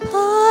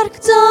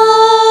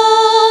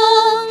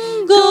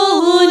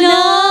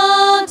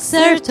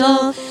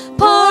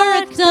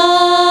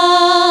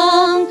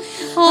parkdan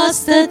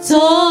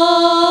Hastetå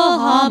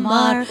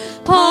hamar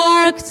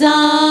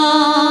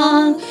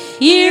parkdan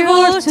Gir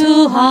vårt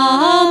to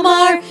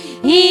hamar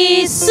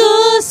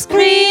Jesus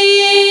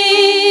Kristus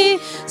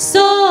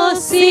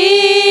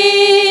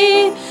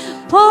i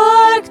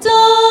parkdan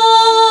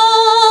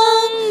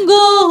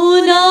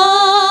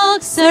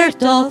Gånak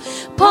sørtov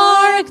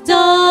parkdan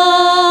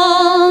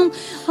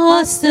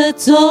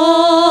Hastetå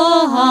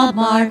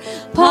hamar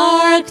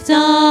parkdan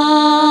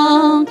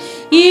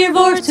Gir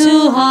vårt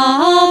to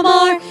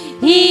hamar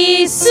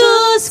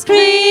Jesus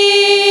Kristus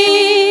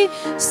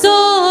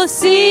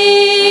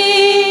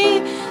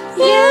i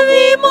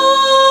vi må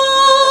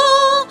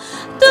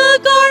det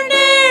går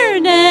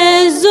nerne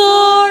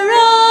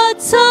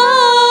zoratat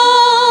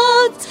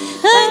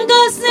en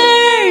gas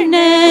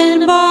nerne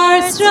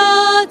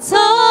barstratat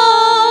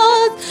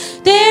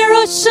det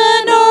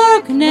rosjen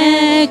orkne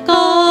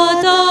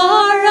kadarat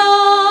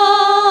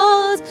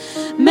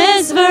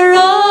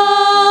mezvara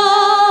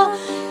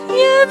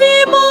vi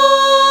må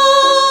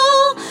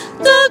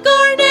det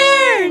går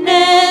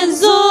nerne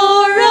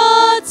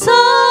zoratat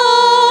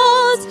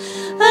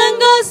en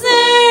gas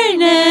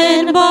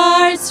nerne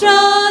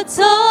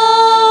barstratat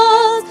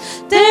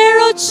det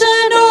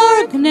rosjen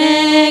orkne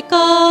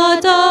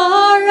kadarat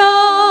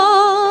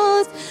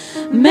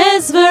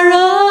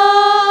mezvara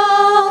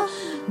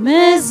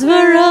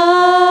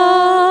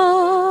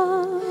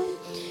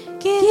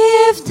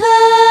Give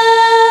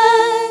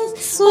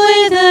thanks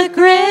with a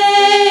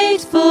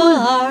grateful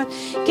heart.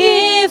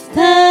 Give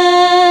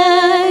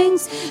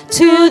thanks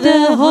to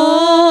the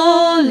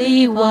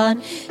Holy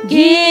One.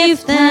 Give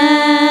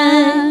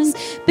thanks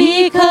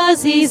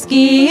because He's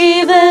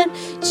given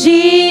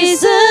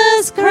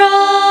Jesus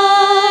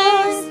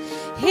Christ,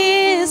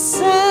 His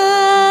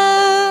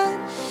Son.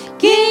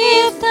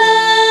 Give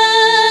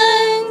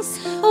thanks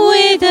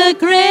with a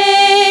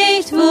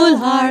grateful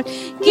heart.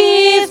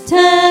 Give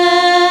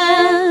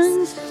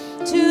thanks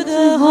to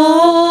the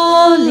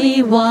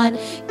Holy One.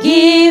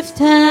 Give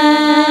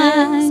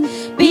thanks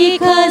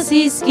because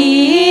He's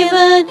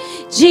given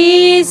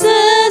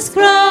Jesus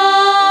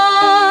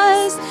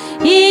Christ,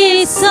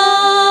 His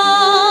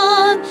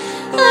Son.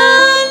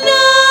 And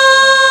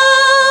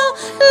now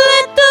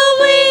let the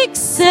weak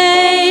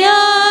say,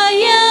 I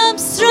am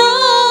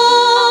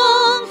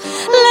strong.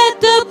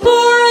 Let the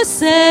poor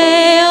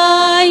say,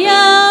 I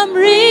am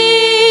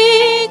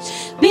rich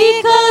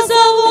because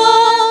of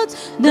what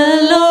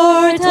the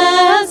Lord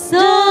has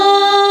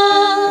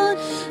done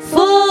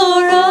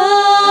for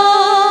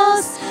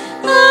us.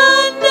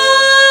 And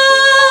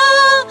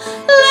now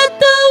let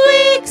the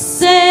weak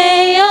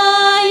say,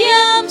 I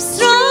am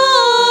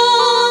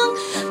strong.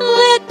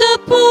 Let the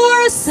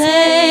poor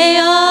say,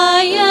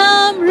 I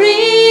am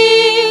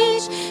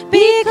rich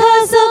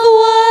because of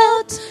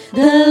what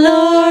the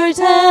Lord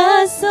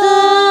has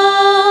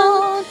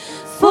done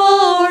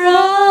for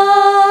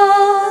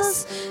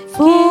us.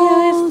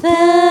 Give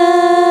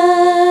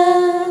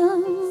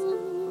thanks.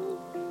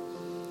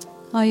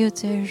 Այո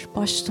Տեր,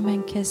 պաշտում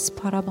ենք Քեզ,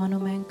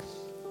 փառաբանում ենք։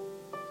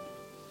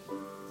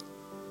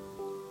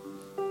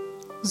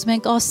 Ուզում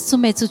ենք Աստծո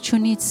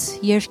մեծությունից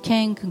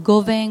երգենք,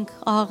 գովենք,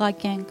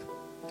 աղաղակենք։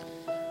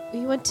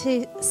 We want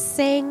to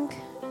sing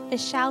and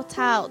shout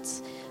out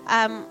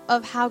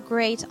of how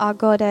great our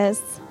God is.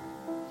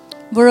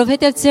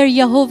 Որովհետև Ձեր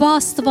Եհովա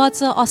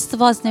Աստվածը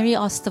Աստվածների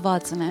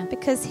Աստվածն է։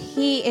 Because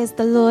He is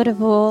the Lord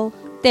of all,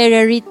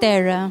 Տերերի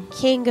Տերը։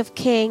 King of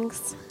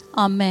kings.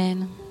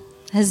 Ամեն։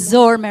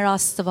 Հզոր մեր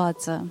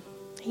Աստվածը։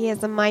 He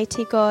is a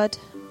mighty God.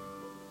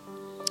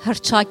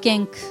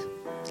 Հռչակենք։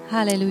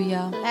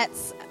 Հալելույա։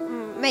 Let's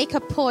make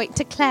a point,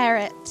 declare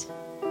it.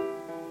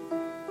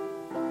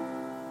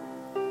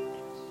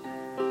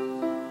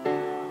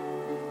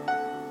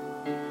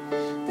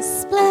 The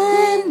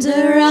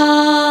splendor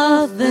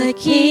of the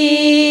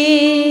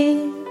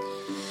King,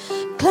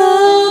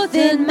 clothed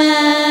in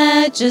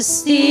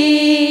majesty,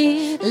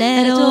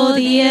 let all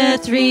the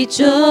earth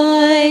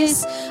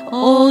rejoice,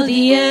 all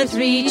the earth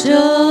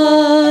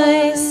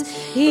rejoice.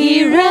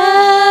 He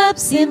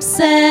wraps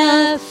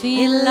Himself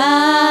in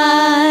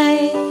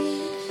light,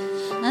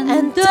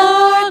 and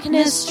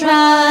darkness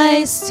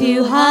tries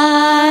to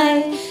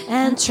hide,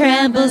 and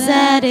trembles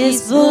at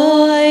His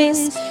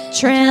voice,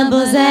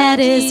 trembles at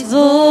His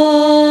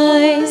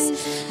voice.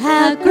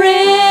 How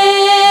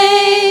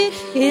great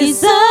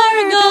is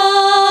our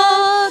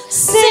God!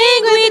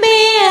 Sing with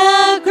me,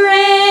 how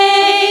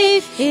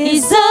great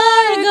is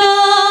our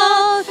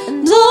God!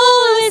 And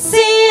all we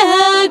see,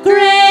 how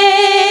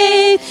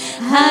great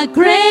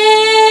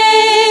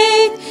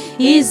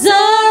is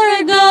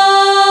our God!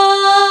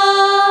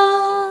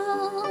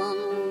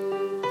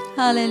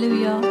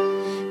 Hallelujah.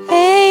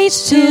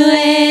 Age to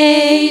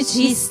age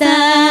He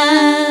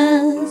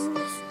stands,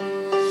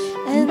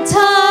 and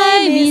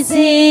time is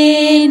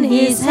in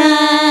His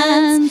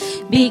hand,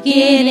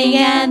 beginning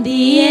and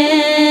the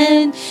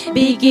end,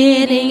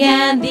 beginning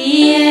and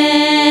the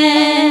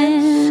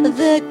end.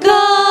 The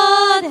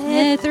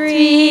Godhead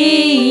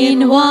three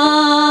in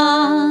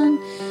one,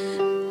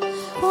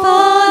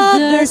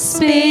 Father,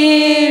 Spirit,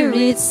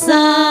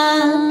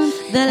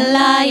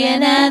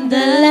 Lion and the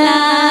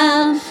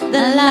Lamb,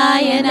 the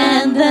Lion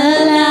and the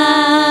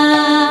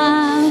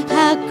Lamb.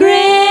 How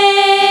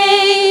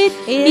great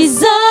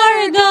is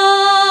our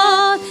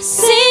God.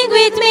 Sing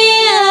with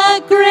me, how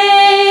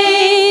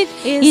great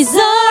is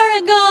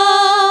our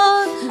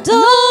God. And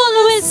all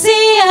will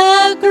see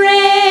how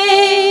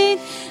great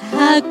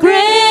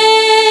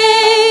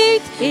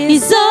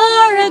is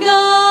our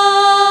God.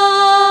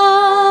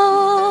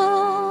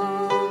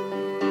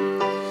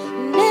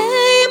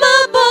 Name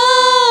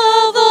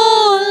above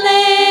all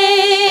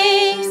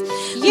names,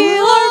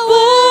 you are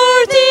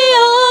worthy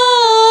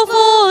of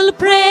all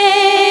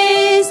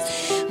praise.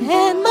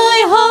 And my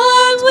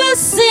heart will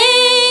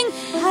sing,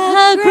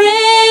 how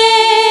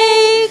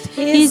great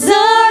is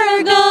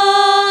our God.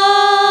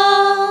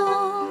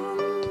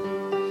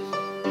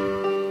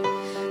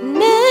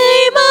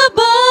 Name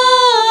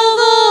above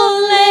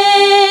all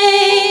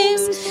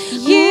names,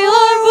 you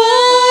are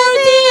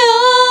worthy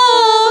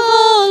of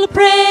all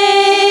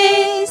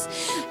praise.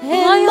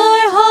 And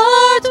my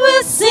heart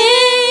will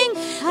sing,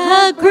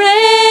 how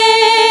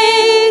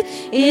great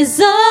is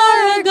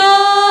our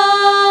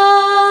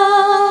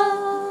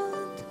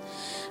God.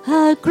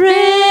 How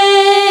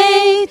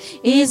great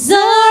is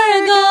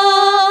our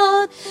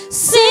God.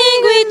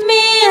 Sing with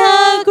me,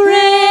 how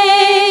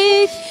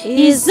great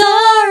is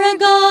our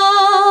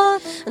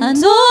God.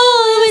 And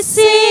all we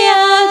see,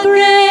 how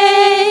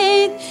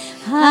great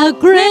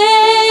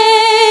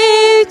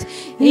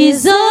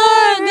is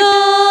our God.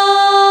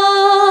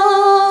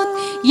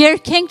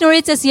 Երկենք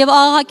նորից եւ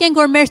աղաղակենք,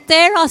 որ մեր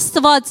Տեր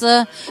Աստվածը,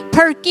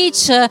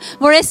 Փրկիչը,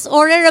 որ այս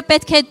օրերը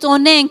պետք է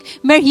տոնենք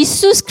մեր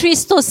Հիսուս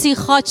Քրիստոսի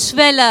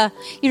խաչվելը,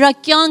 իր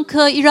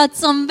կյանքը, իր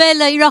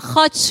ծնվելը, իր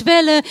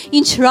խաչվելը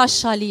ինչ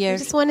հրաշալի I էր.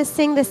 just want to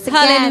sing this again.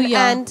 Hallelujah.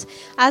 And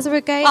as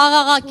we're going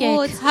Աղաղակենք,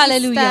 towards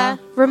hallelujah.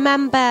 Easter,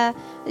 remember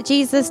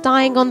Jesus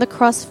dying on the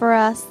cross for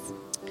us.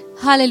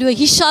 Հալելույա,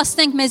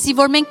 հիշացնենք մեզի,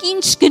 որ մենք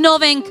ինչ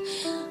գնով ենք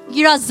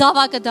իր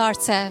զավակը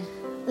դարձել.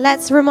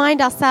 Let's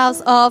remind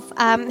ourselves of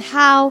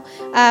how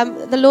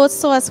the Lord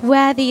saw us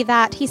worthy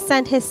that He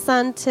sent His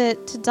Son to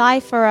die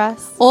for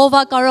us. Ով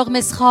է կարող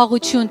մեզ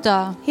խաղաղություն տա,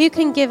 Who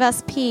can give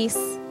us peace?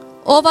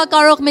 ով է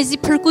կարող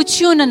մեզի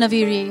փրկությունը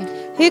նվիրի,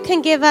 Who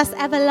can give us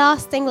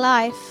everlasting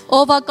life?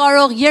 ով է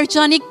կարող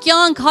երջանիկ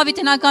կյանք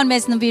հավիտենական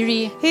մեզ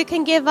նվիրի. Who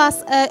can give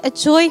us a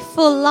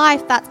joyful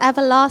life that's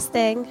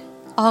everlasting?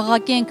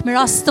 Աղաղակենք, մեր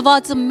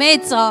Աստվածը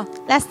մեծ է,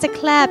 Let's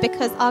declare,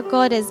 because our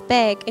God is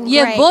big and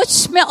եւ great.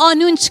 ոչ մի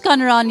անուն չկա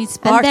նրանից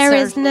And there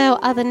is բարձր. no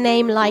other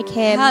name like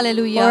Him or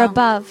Hallelujah.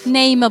 above.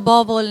 Name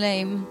above all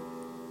name.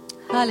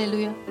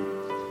 Hallelujah.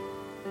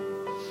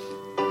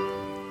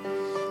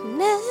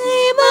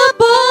 Name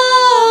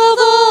above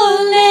all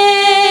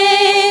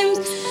names,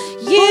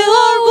 you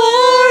are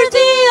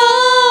worthy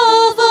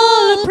of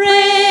all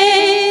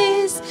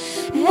praise.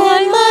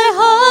 And my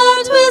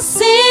heart will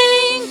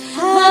sing,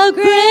 how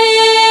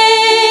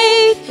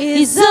great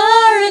is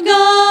our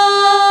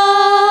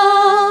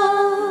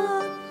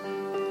God.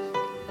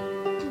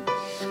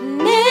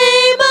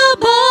 Name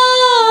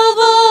above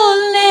all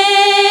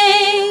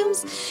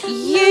names,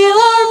 you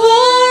are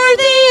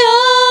worthy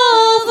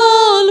of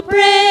all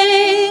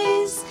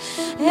praise.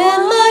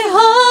 And my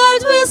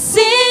heart will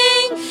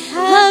sing,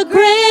 how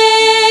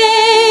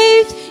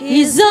great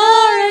is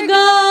our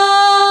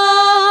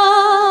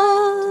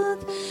God.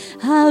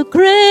 How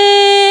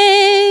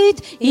great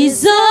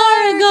is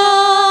our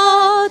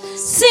God.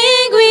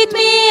 Sing with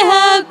me,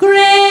 how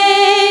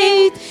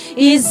great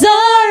is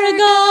our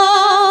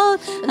God.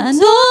 And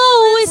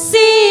oh, we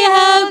see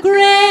how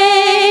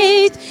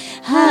great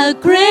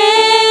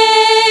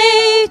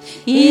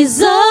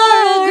is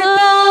our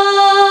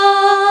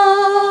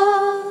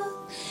God.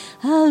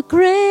 How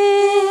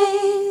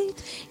great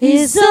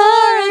is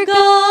our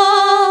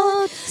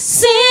God.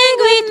 Sing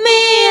with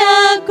me,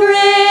 how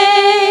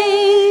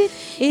great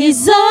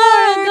is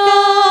our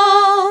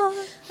God.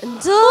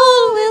 And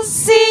all will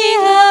see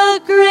how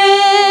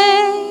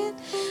great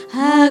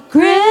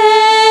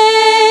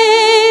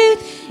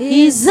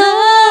is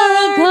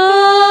our God.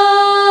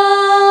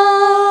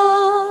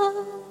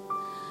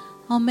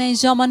 Amen.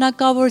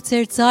 Ժամանակա որ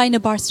ձեր ձայնը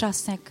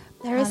բարձրացնեք.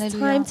 There is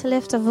time to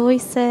lift our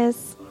voices.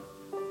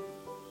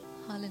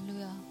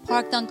 Hallelujah.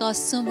 Փառք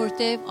Աստծուն,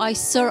 որտեվ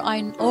այսօր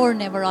այն օրն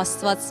է, որ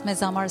Աստված մեզ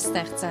համար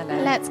ստեղծել է.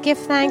 Let's give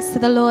thanks to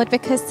the Lord,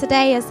 because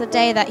today is the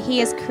day that He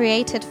has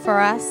created for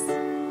us.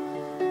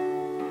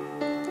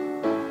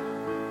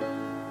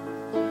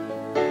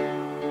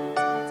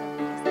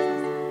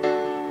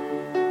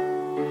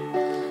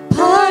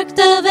 Փառք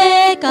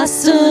տվեք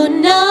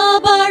Աստծուն,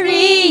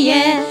 բարի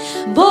է,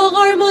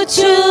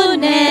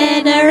 ողորմություն է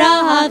նրա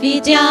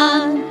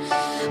հավիտյան.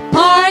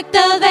 Փառք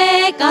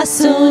տվեք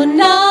Աստծուն,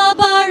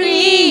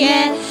 բարի է,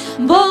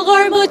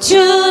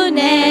 ողորմություն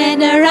է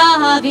նրա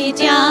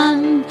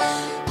հավիտյան.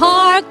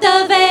 Փառք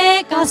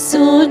տվեք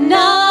Աստծուն,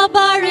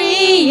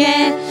 բարի է,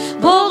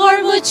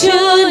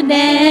 ողորմություն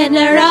է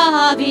նրա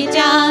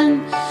հավիտյան.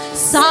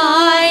 Սա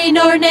այն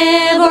օրն է,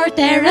 որ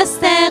Տերը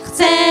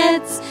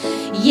ստեղծեց,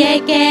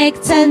 եկեք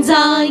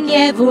ցնցանք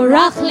եւ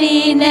ուրախ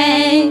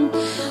լինենք,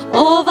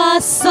 ով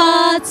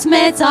ասած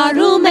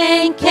մեծարում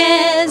ենք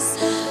քեզ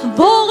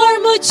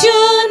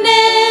ողորմություն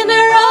է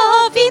նրա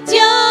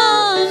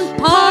վիճան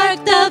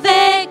Փառք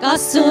տվեք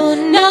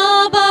Աստծուն նա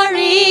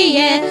բարի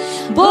է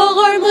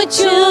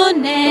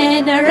ողորմություն է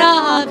նրա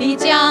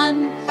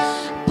վիճան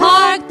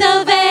Փառք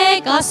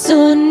տվեք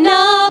Աստծուն նա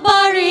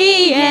բարի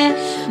է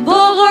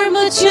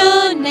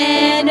ողորմություն է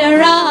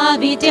նրա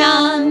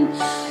վիճան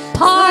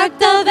Փառք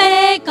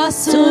տվեք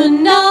Աստծուն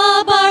նա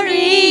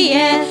բարի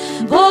է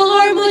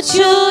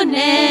ողորմություն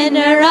է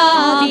նրա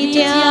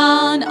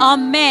վիճան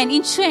Ամեն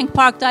ինչու ենք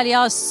փառք տալի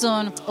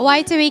Աստծուն Why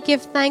do we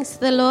give thanks to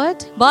the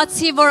Lord?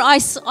 Բացի որ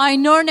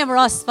այն օրն է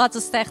որ Աստված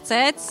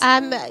ստեղծեց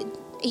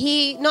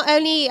He not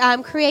only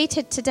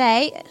created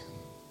today,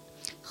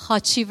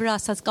 խաչի վրա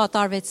ասած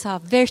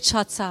կատարվեցավ,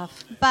 վերջացավ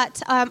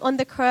but on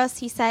the cross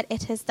he said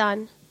it is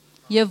done.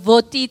 Եվ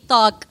ոտի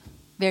տակ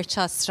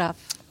վերջացրավ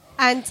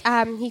And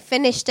he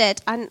finished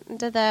it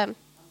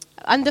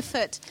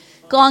underfoot.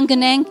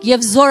 Կանգնենք եւ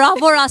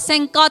զորավոր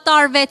ասենք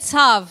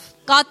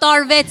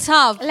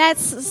կատարվեցավ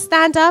Let's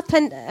stand up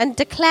and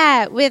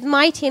declare with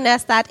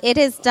mightiness that it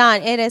is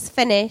done, it is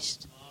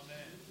finished.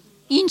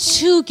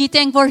 Ինչու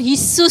գիտենք որ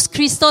Հիսուս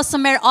Քրիստոսը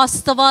մեր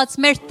Աստված,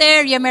 մեր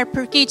Տեր եւ մեր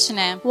Փրկիչն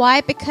է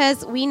Why?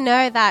 Because we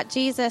know that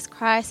Jesus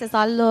Christ is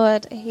our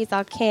Lord, he's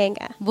our King.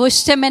 Ոչ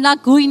թե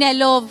մենակ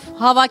գույնելով,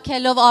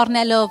 հավաքելով,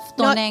 առնելով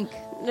տոնենք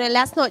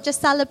Let's not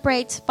just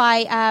celebrate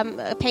by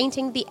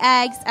painting the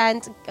eggs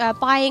and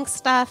buying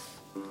stuff.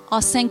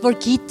 Ասենք որ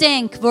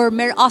գիտենք որ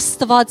մեր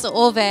Աստվածը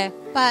ով է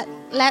But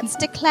let's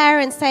declare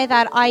and say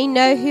that I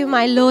know who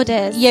my Lord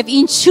is եւ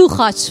ինչու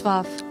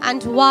խաչվավ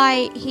and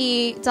why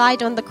he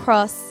died on the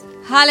cross.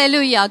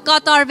 Հալելույա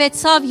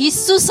կատարվեցավ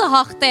Հիսուսը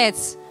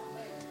հաղթեց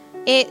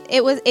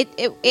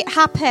It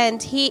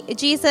happened.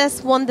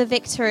 Jesus won the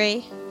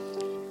victory.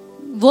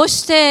 Ոչ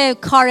թե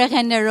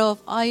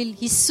քարեղեններով, այլ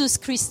Հիսուս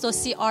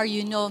Քրիստոսի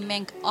արյունով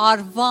մենք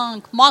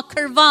արվանք,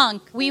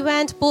 մաքրվանք We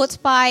weren't bought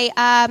by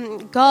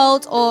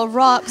gold or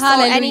rocks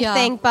Hallelujah. or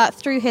anything, but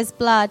through his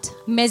blood.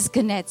 մեզ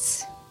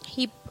գնեց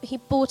He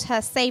bought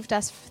us, saved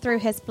us through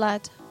his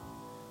blood.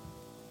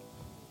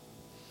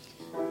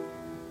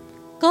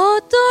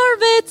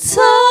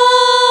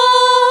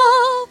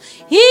 Կատարվեցավ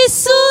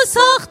Հիսուս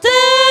հաղթեց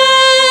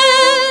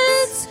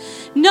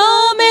Նա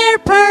մեր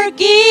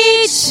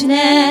փրկիչն է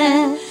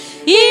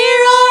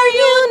Իր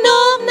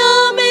արյունով նա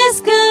մեզ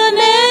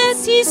գնեց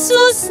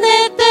Հիսուսն է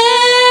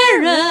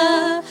Տերը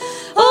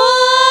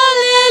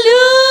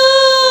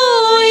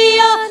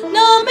Հալելույա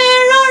Նա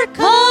մեր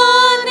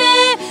արքան է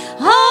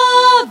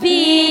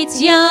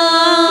հավիտյան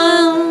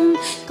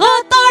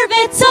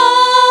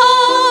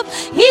Կատարվեցավ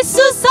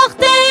Հիսուս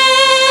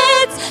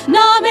հաղթեց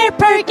Նա մեր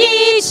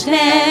փրկիչն է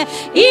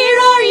Իր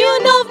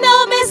արյունով նա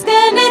մեզ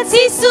գնեց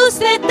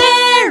Հիսուսն է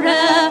Տերը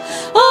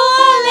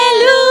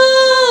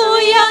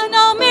Հալելույա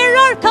Նա մեր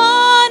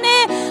արքան է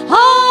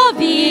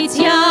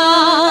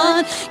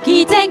հավիտյան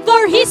Գիտենք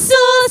որ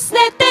Հիսուսն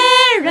է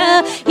Տերը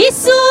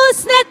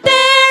Հիսուսն է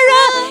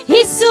Տերը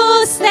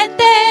Հիսուսն է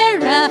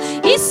Տերը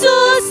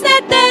Հիսուսն է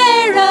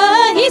Տերը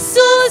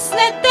Հիսուսն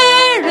է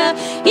Տերը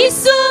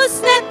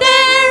Հիսուսն է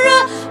Տերը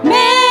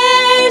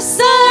մեր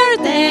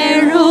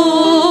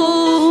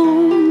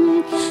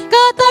սրտերում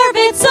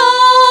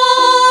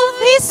Կատարվեցավ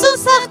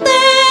Հիսուս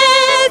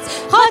հաղթեց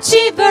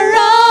խաչի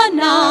վրա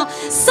նա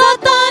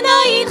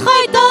սատանային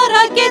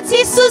խայտարակեց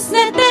Հիսուսն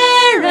է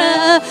Տերը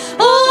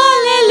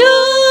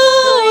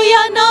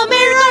Հալելույա նա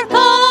մեր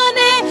արքան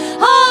է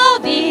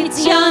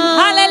հավիտյան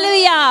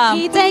Հալելույա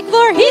Գիտեք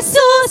որ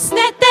Հիսուսն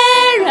է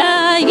Տերը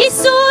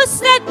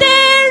Հիսուսն է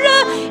Տերը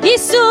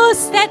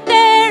Հիսուսն է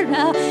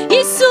Տերը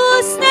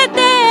Հիսուսն է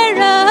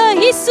Տերը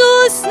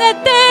Հիսուսն է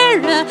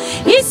Տերը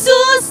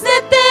Հիսուսն է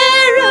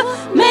Տերը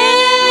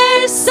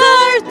մեր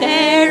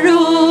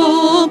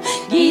սրտերում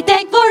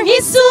Գիտենք որ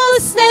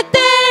Հիսուսն է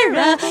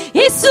Տերը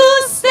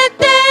Հիսուսն է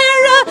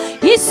Տերը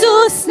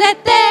Հիսուսն է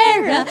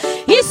Տերը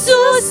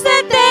Հիսուսն է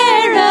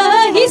Տերը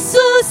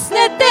Հիսուսն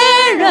է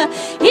Տերը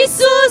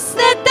Հիսուսն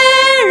է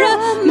Տերը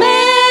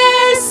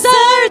մեր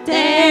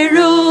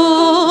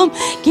սրտերում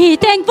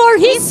Գիտենք որ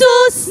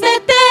Հիսուսն է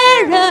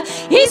Տերը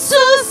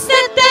Հիսուսն է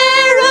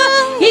Տերը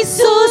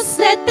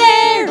Հիսուսն է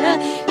Տերը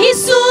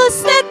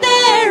Հիսուսն է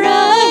Տերը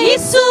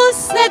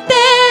Հիսուսն է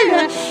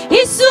Տերը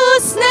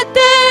Հիսուսն է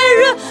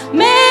Տերը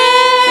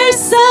մեր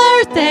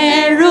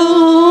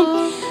սրտերում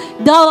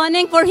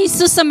Դավանենք որ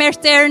Հիսուսը մեր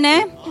Տերն է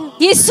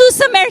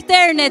Հիսուսը մեր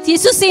Տերն է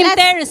Հիսուսը իմ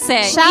Տերս է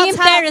Shout իմ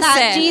out Տերս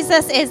that է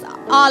Jesus is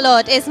our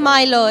Lord, is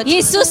my Lord.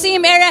 Հիսուսը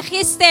իմ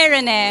երեխիս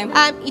Տերն է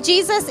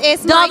Jesus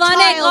is my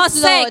Դավանեք child's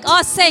Lord.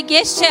 ասեք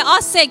ես չէ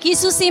ասեք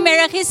Հիսուսը իմ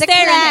երեխիս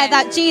Տերն Declare է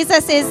that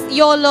Jesus is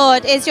your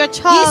Lord, is your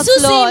child's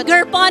Հիսուսը իմ Lord.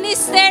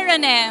 գրպանիս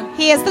Տերն է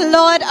He is the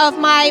Lord of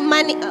my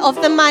money, of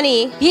the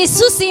money.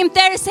 Հիսուսը իմ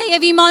Տերս է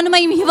եւ իմանում է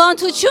իմ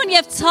հիվանդություն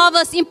եւ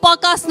ցավս իմ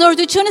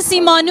պակասնորդությունս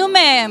իմանում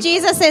է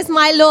Jesus is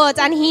my Lord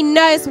and he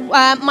knows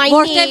my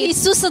որտեղ needs,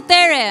 Հիսուսը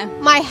Տեր է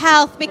my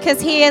health, because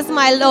he is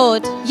my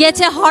Lord.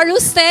 Եթե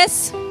հարուստ ես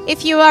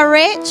If you are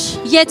rich,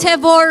 եթե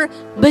որ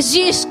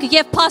բժիշկ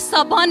եւ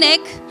փաստաբան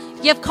եք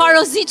Եվ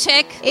քարոզիչ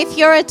եք, if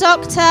you're a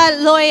doctor,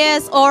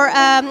 lawyers, or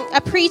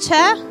a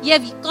preacher,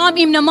 եւ կամ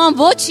իմ նման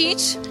ոչիչ,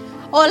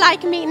 or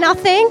like me,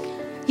 nothing,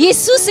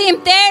 Հիսուսը իմ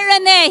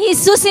Տերն է,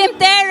 Հիսուսը իմ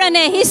Տերն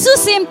է,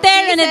 Հիսուսը իմ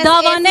Տերն է, Jesus is my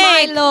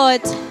դավանեք։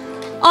 Lord.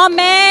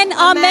 Ամեն,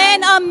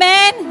 ամեն,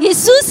 ամեն։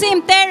 Հիսուսը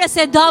իմ Տերս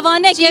է,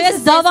 դավանեք, եւ Jesus ես is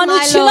my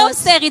դավանությունով Lord.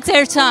 ստեղից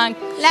երջանք։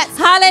 Let's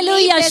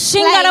Հալելույա, leave this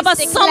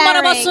շինգարաբասան place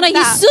բարաբասունը declaring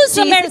that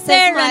Հիսուսը մեր Jesus is my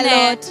Տերն է։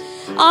 Lord.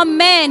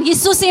 Ամեն,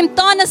 Հիսուսը իմ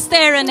տանս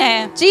Տերն է։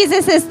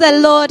 Jesus is the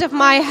Lord of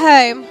my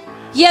home.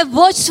 Եվ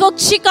ոչ ոք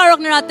չի կարող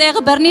նրա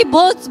տեղը բռնի,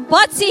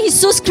 բացի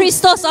Հիսուս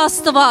Քրիստոս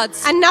Աստված։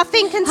 And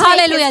nothing can take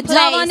Հալելույա, his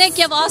place. դավանեք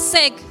եւ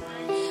ասեք։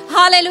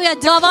 Հալելույա,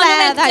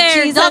 դավանում եք that Տեր,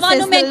 Jesus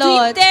դավանում is եք the դու իմ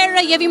Lord.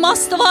 Տերը եւ իմ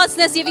Աստվածն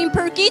ես եւ իմ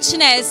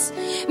Փրկիչն ես։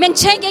 Մենք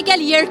չենք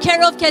եկել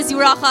երգերով քեզ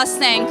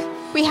ուրախացնենք։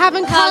 We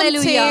haven't come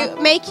Hallelujah.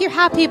 to make you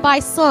happy by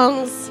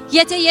songs.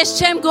 Եթե ես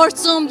չեմ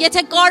գործում,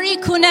 եթե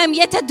կարիք ունեմ,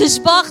 եթե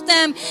դժբախտ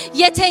եմ,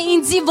 եթե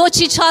ինձի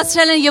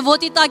ոչիչացրել են եւ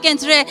ոտի տակ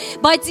են դրել,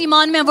 բայց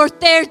իմանում եմ, որ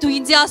Տեր դու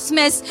ինձ ասում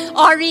ես,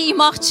 արի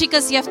իմ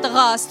աղջիկս եւ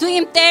տղաս, դու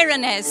իմ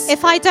Տերն ես։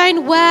 If I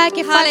don't work,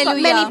 if I've got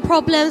Hallelujah. many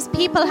problems,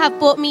 people have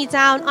brought me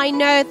down, I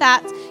know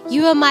that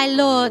you are my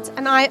Lord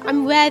and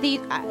I'm worthy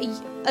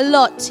a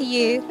lot to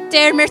you.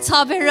 Տեր մեր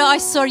ցավերը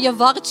այսօր եւ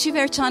վաղը չի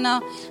վերջանա,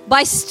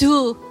 բայց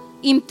դու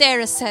իմ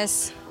Տերս ես։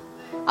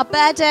 Our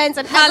burdens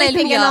and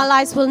everything in Hallelujah. our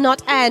lives will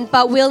not end,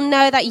 but we'll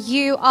know that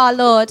you are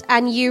Lord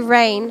and you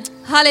reign.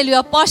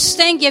 Հալելույա,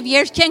 պաշտենք եւ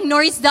երգենք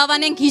նորից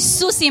դավանենք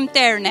Հիսուս իմ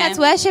Տերն է։ Let's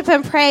worship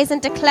and praise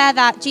and declare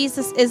that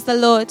Jesus is the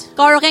Lord.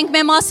 Կարող ենք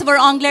մեր մասը որ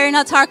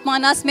անգլերենա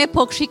թարգմանած, մեր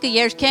փոքրիկը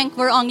երգենք,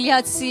 որ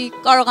անգլիացի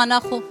կարողանա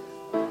խո։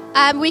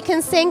 We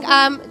can sing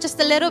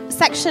just a little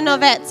section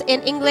of it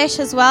in English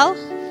as well.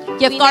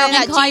 Եվ We know կարող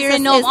that ենք Jesus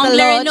հայերենով, is the Lord.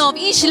 անգլերենով,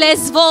 ինչ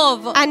լեզվով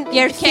And feel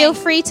երգենք։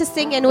 free to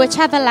sing in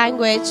whichever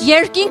language.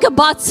 Երկինքը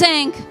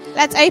բացենք,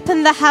 Let's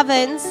open the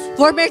heavens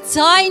որ մեր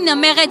ձայնը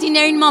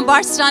մեղեդիներին ման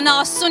բարձրանա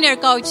Աստծո so that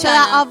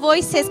ներկայությանը։ our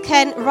voices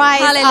can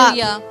rise up.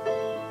 Hallelujah.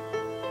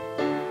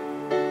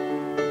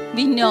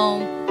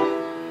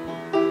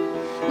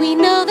 We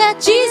know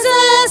that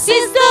Jesus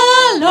is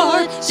the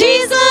Lord.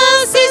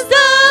 Jesus is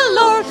the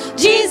Lord.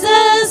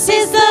 Jesus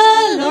is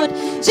the Lord.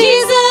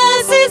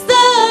 Jesus is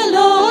the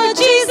Lord.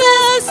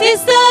 Jesus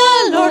is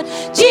the Lord.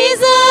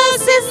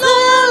 Jesus is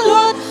the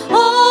Lord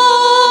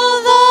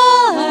of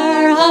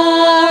our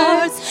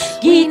hearts.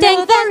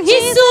 Գիտենք որ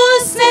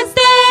Հիսուսն է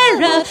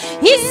Տերը,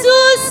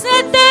 Հիսուսն է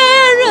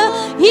Տերը,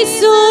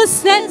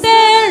 Հիսուսն է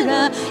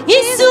Տերը,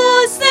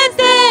 Հիսուսն է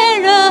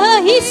Տերը,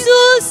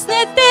 Հիսուսն է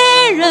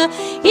Տերը,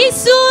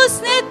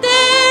 Հիսուսն է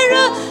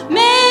Տերը,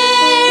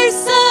 մեր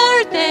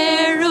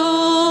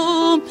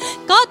սրտերում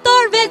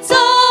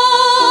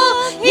կատարվեցավ,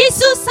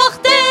 Հիսուս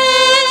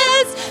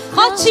հաղթեց,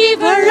 խաչի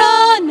վրա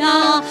նա,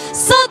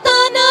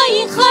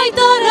 սատանային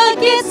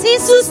խայտարակեց,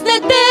 Հիսուսն է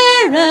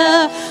Տերը,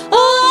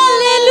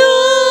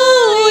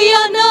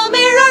 Ալելույա, նա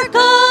մեր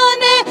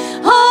արքան է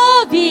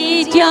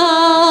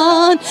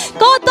հավիտյան,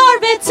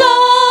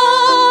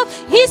 կատարվեցավ,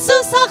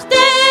 Հիսուս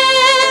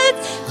հաղթեց,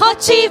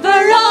 խաչի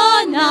վրա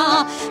նա,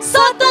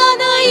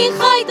 սատանային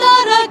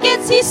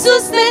խայտարակեց,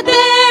 Հիսուսն է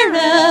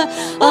Տերը,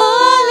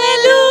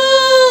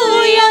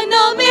 Ալելույա,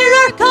 նա մեր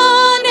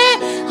արքան է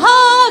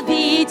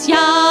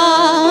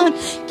հավիտյան,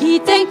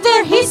 գիտենք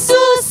որ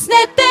Հիսուսն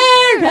է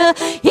Տերը,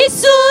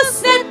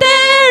 Հիսուսն է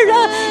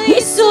Տերը,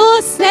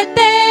 Հիսուսն է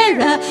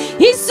Տերը,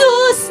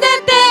 Հիսուսն է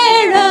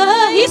Տերը,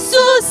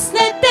 Հիսուսն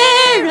է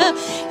Տերը,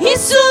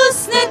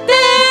 Հիսուսն է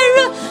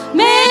Տերը,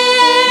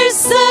 մեր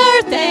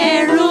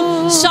սրտերում։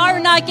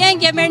 Շարունակենք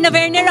եւ մեր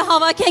նվերները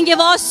հավաքենք եւ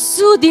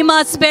Աստծո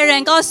դիմաց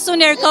բերենք, Աստծո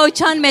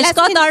ներկայության մեջ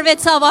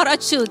կատարվեցավ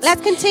առաջուց։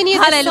 Let's continue the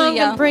song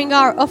Hallelujah. and bring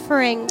our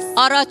offerings.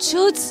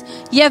 Առաջուց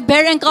եւ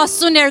բերենք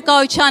Աստծո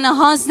ներկայությանը,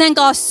 հանձնենք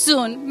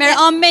Աստծուն։ Մեր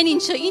ամեն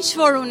ինչը ինչ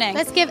որ ունենք։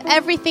 Let's give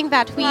everything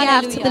that we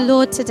have to the Hallelujah.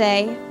 Lord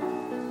today.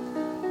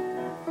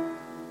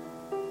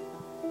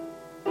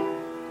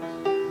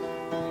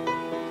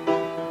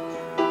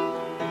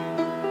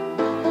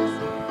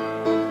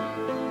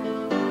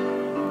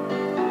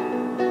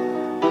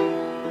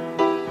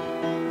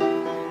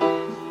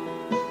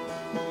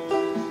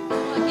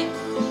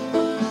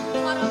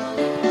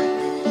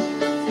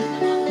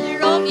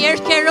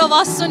 Երկերով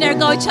Աստծո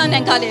ներկայության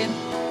ենք գալի։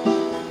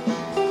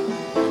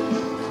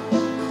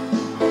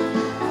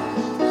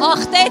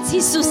 Հաղթեց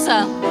Հիսուսը։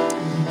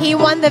 He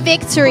won the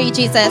victory,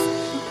 Jesus.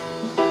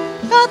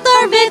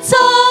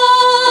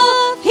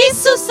 Կատարվեցավ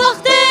Հիսուս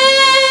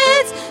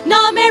հաղթեց, նա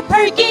մեր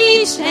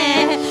փրկիչն է,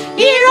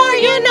 իր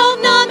արյունով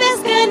նա մեզ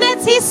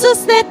գնեց,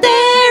 Հիսուսն է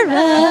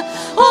Տերը,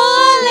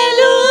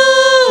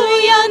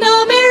 Հալելույա, նա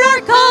մեր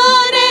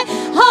արքան է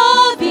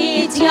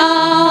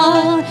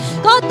հավիտյան,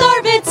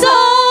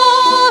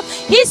 կատարվեցավ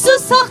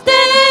Հիսուս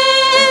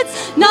հաղթեց,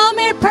 նա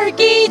մեր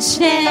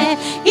փրկիչն է,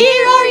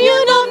 իր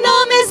արյունով նա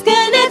մեզ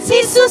գնեց,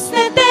 Հիսուսն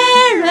է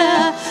Տերը,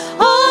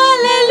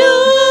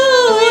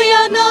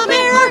 Հալելույա, նա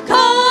մեր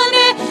արքան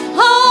է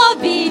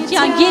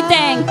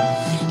հավիտյան,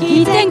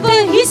 գիտենք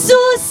որ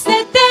Հիսուսն է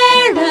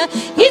Տերը,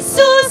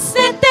 Հիսուսն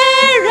է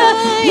Տերը,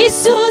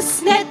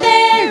 Հիսուսն է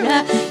Տերը,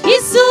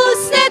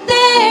 Հիսուսն է Տերը,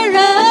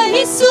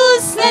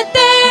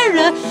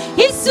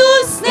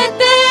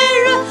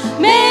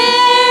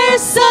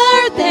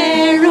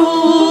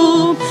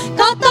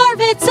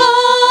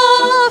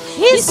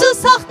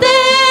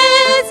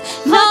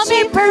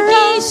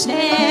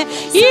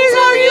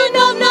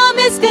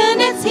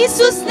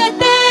 Jesus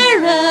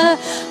Netere.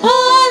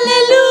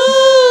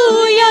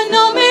 Halleluja,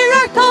 nomer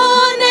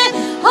arkane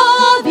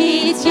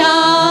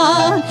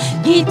havitjan.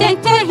 Gidenk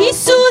til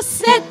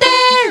Jesus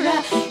Netere,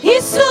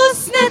 Jesus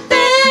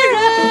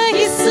Netere,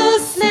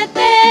 Jesus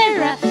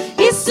Netere,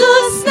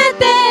 Jesus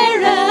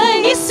Netere,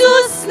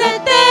 Jesus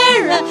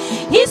Netere,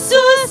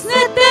 Jesus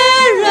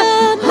Netere,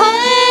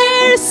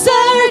 her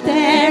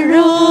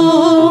sardero.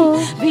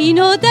 We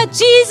know that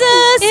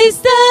Jesus is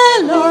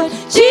the Lord,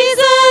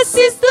 Jesus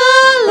is the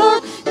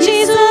Lord,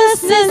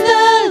 Jesus is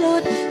the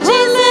Lord.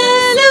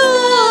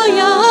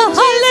 Hallelujah,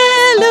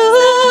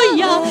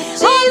 hallelujah,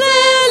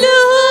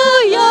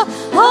 hallelujah,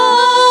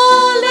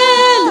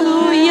 hallelujah.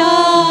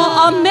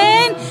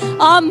 Amen,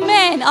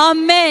 amen,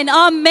 amen,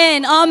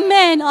 amen,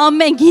 amen,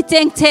 amen. Gitt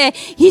til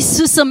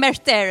Jesus som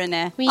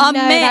merterende. We know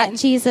that Amen.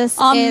 Jesus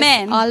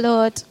Amen. is our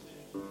Lord.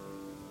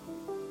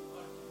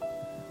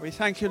 We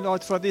thank you,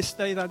 Lord, for this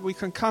day that we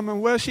can come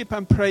and worship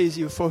and praise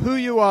you for who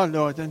you are,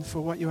 Lord, and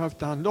for what you have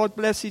done. Lord,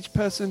 bless each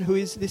person who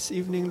is this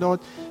evening, Lord.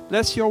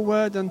 Bless your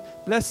word and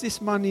bless this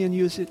money and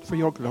use it for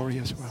your glory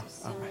as well.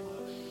 Amen.